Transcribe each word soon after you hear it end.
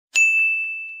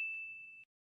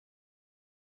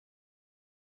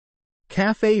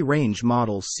Cafe Range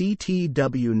Model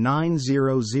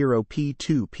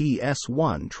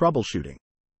CTW900P2PS1 Troubleshooting.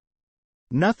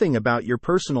 Nothing about your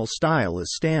personal style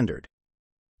is standard.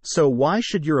 So why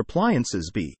should your appliances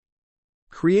be?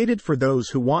 Created for those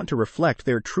who want to reflect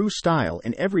their true style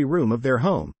in every room of their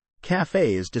home,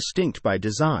 Cafe is distinct by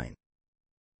design.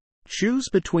 Choose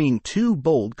between two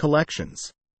bold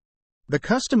collections. The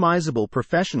customizable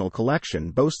Professional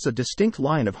Collection boasts a distinct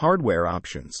line of hardware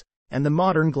options, and the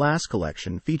Modern Glass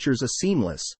Collection features a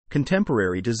seamless,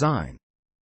 contemporary design.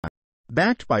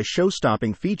 Backed by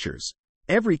show-stopping features,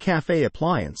 every Cafe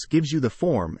appliance gives you the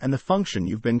form and the function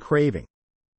you've been craving.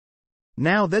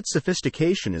 Now that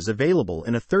sophistication is available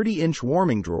in a 30-inch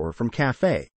warming drawer from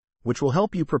Cafe, which will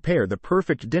help you prepare the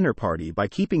perfect dinner party by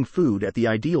keeping food at the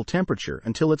ideal temperature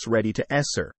until it's ready to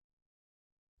serve.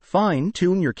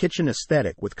 Fine-tune your kitchen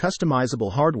aesthetic with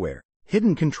customizable hardware,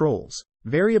 hidden controls,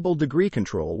 variable degree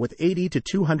control with 80 to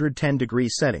 210 degree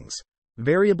settings,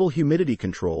 variable humidity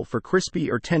control for crispy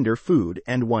or tender food,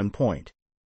 and 1-point.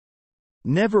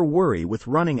 Never worry with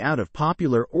running out of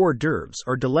popular hors d'oeuvres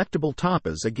or delectable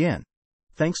tapas again,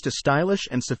 thanks to stylish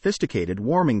and sophisticated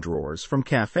warming drawers from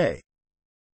Cafe.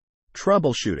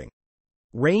 Troubleshooting.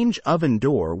 Range oven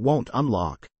door won't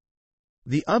unlock.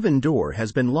 The oven door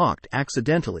has been locked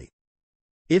accidentally.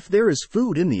 If there is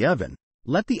food in the oven,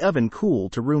 let the oven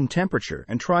cool to room temperature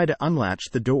and try to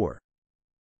unlatch the door.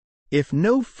 If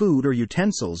no food or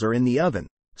utensils are in the oven,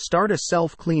 start a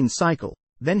self-clean cycle,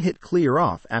 then hit clear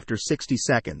off after 60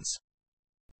 seconds.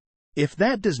 If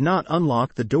that does not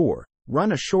unlock the door,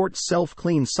 run a short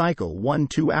self-clean cycle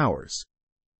 1-2 hours.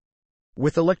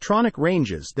 With electronic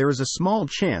ranges, there is a small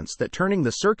chance that turning the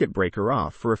circuit breaker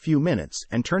off for a few minutes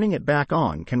and turning it back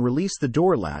on can release the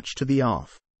door latch to the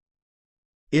off.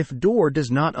 If door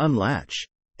does not unlatch,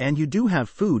 and you do have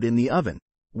food in the oven,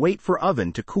 wait for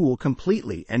oven to cool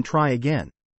completely and try again.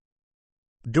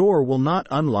 Door will not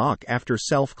unlock after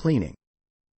self-cleaning.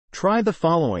 Try the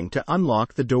following to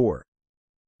unlock the door.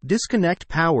 Disconnect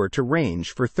power to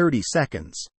range for 30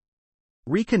 seconds.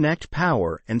 Reconnect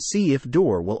power and see if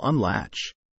door will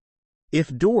unlatch. If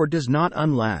door does not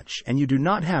unlatch and you do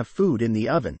not have food in the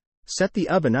oven, set the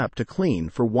oven up to clean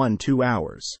for 1-2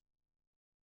 hours.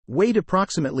 Wait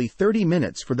approximately 30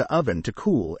 minutes for the oven to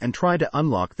cool and try to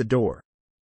unlock the door.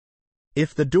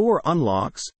 If the door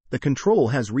unlocks, the control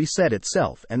has reset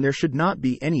itself and there should not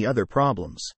be any other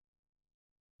problems.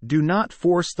 Do not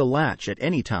force the latch at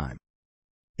any time.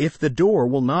 If the door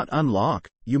will not unlock,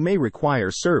 you may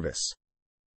require service.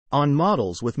 On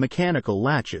models with mechanical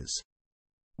latches.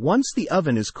 Once the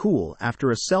oven is cool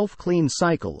after a self-clean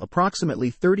cycle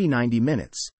approximately 30-90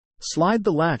 minutes, slide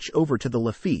the latch over to the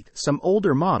Lafitte. Some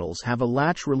older models have a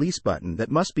latch release button that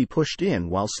must be pushed in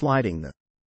while sliding the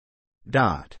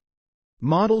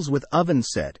Models with oven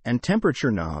set and temperature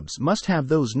knobs must have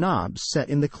those knobs set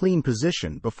in the clean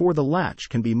position before the latch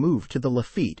can be moved to the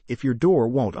Lafitte. If your door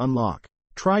won't unlock,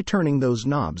 try turning those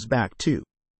knobs back too.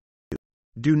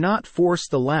 Do not force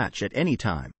the latch at any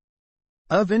time.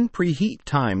 Oven preheat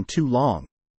time too long.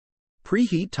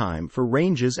 Preheat time for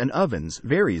ranges and ovens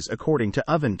varies according to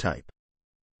oven type.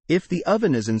 If the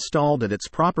oven is installed at its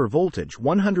proper voltage,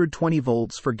 120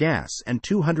 volts for gas and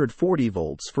 240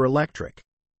 volts for electric.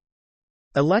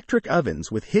 Electric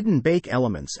ovens with hidden bake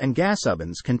elements and gas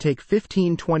ovens can take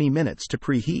 15-20 minutes to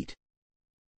preheat.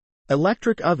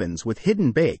 Electric ovens with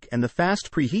hidden bake and the fast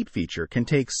preheat feature can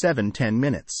take 7-10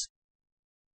 minutes.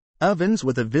 Ovens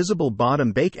with a visible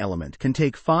bottom bake element can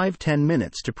take 5-10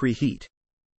 minutes to preheat.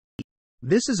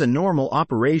 This is a normal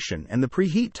operation and the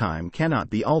preheat time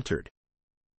cannot be altered.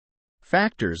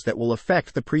 Factors that will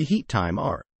affect the preheat time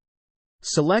are: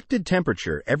 selected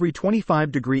temperature. Every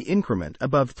 25-degree increment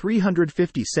above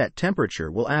 350 set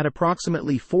temperature will add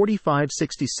approximately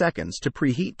 45-60 seconds to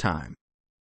preheat time.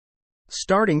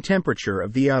 Starting temperature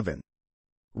of the oven.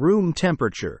 Room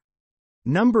temperature.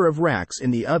 Number of racks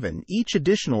in the oven. Each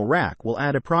additional rack will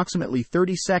add approximately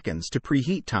 30 seconds to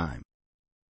preheat time.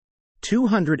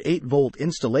 208-volt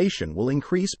installation will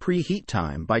increase preheat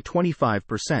time by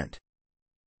 25%.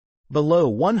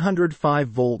 Below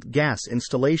 105-volt gas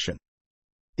installation.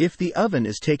 If the oven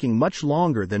is taking much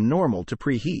longer than normal to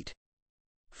preheat,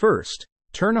 first,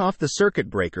 turn off the circuit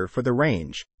breaker for the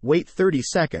range, wait 30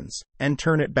 seconds, and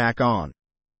turn it back on.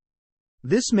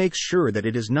 This makes sure that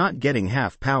it is not getting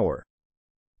half power.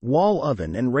 Wall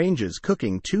oven and ranges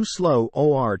cooking too slow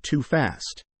or too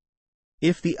fast.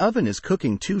 If the oven is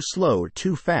cooking too slow or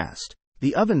too fast,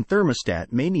 the oven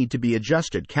thermostat may need to be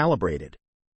adjusted, calibrated.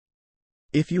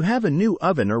 If you have a new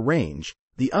oven or range,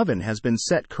 the oven has been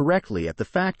set correctly at the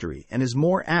factory and is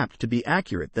more apt to be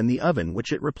accurate than the oven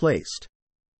which it replaced.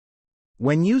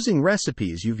 When using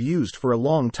recipes you've used for a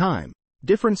long time,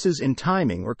 differences in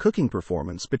timing or cooking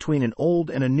performance between an old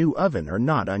and a new oven are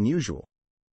not unusual.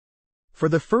 For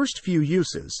the first few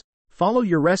uses, follow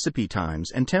your recipe times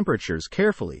and temperatures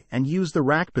carefully and use the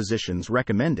rack positions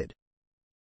recommended.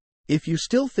 If you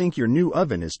still think your new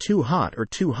oven is too hot or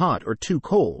too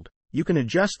cold, you can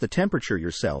adjust the temperature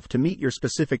yourself to meet your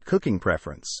specific cooking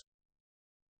preference.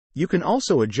 You can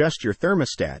also adjust your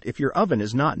thermostat if your oven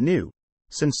is not new,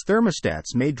 since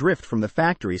thermostats may drift from the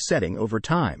factory setting over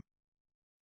time.